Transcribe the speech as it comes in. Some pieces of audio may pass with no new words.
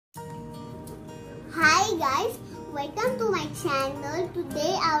Hi guys, welcome to my channel.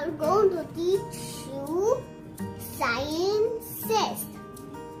 Today I am going to teach you sciences.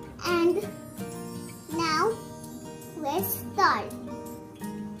 And now let's start.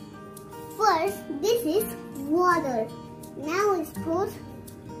 First, this is water. Now let's put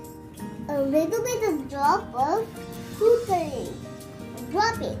a little bit of drop of food coloring.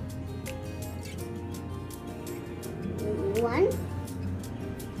 Drop it. 1,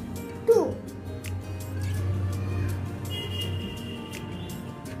 2.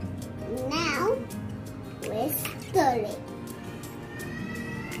 Now let's stir it.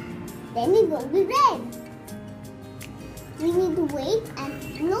 Then it's going to be red. We need to wait and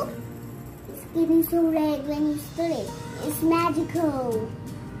look. It's getting so red when you stir it. It's magical.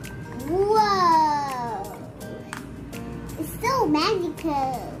 Whoa! It's so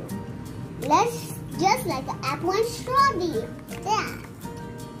magical. Let's just like an apple and strawberry. Yeah.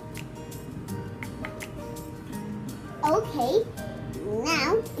 Okay.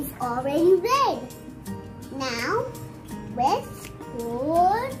 Now it's already red. Now let's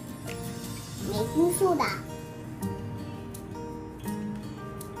pour baking soda.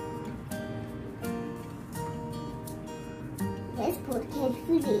 Let's put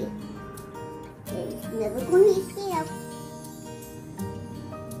carefully. It's never going to stay up.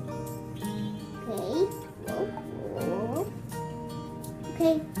 Okay. Whoa.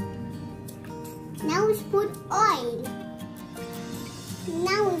 Okay. Now let's put oil.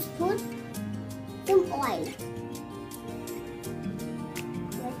 Now let's put some oil.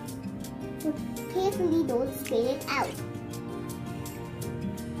 Let's put carefully, don't spill it out.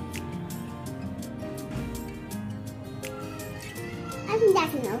 I think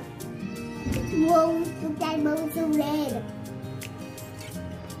that's enough. Whoa, look, that bowl is so red.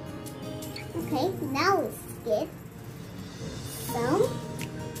 Okay, now let's get some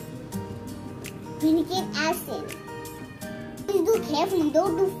vinegar acid. Please do carefully,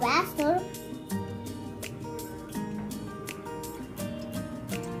 don't do faster.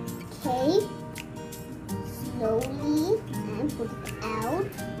 Okay, slowly and put it out.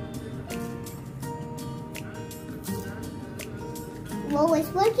 Whoa,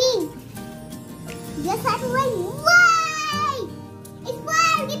 it's working. Just have to wait. Why? It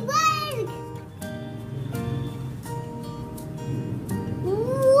worked! It worked!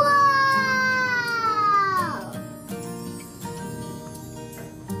 Wow!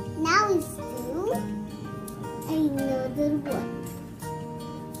 Now let's do another one.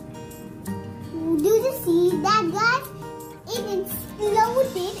 Do you see that, guys? It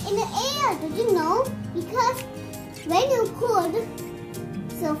exploded in the air. Did you know? Because when you put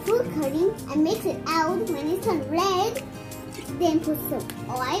some food coloring and mix it out, when it turns red, then put some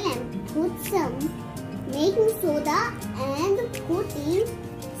oil and put some baking soda and putting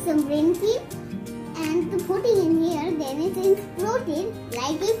some rinky and putting in here, then it exploded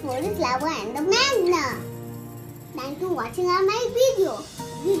like before the lava and the magna. Thank you for watching my video.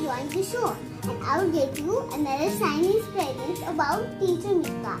 If you join the show, and I'll get you another Chinese present about Teacher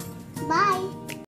Mishka. Bye.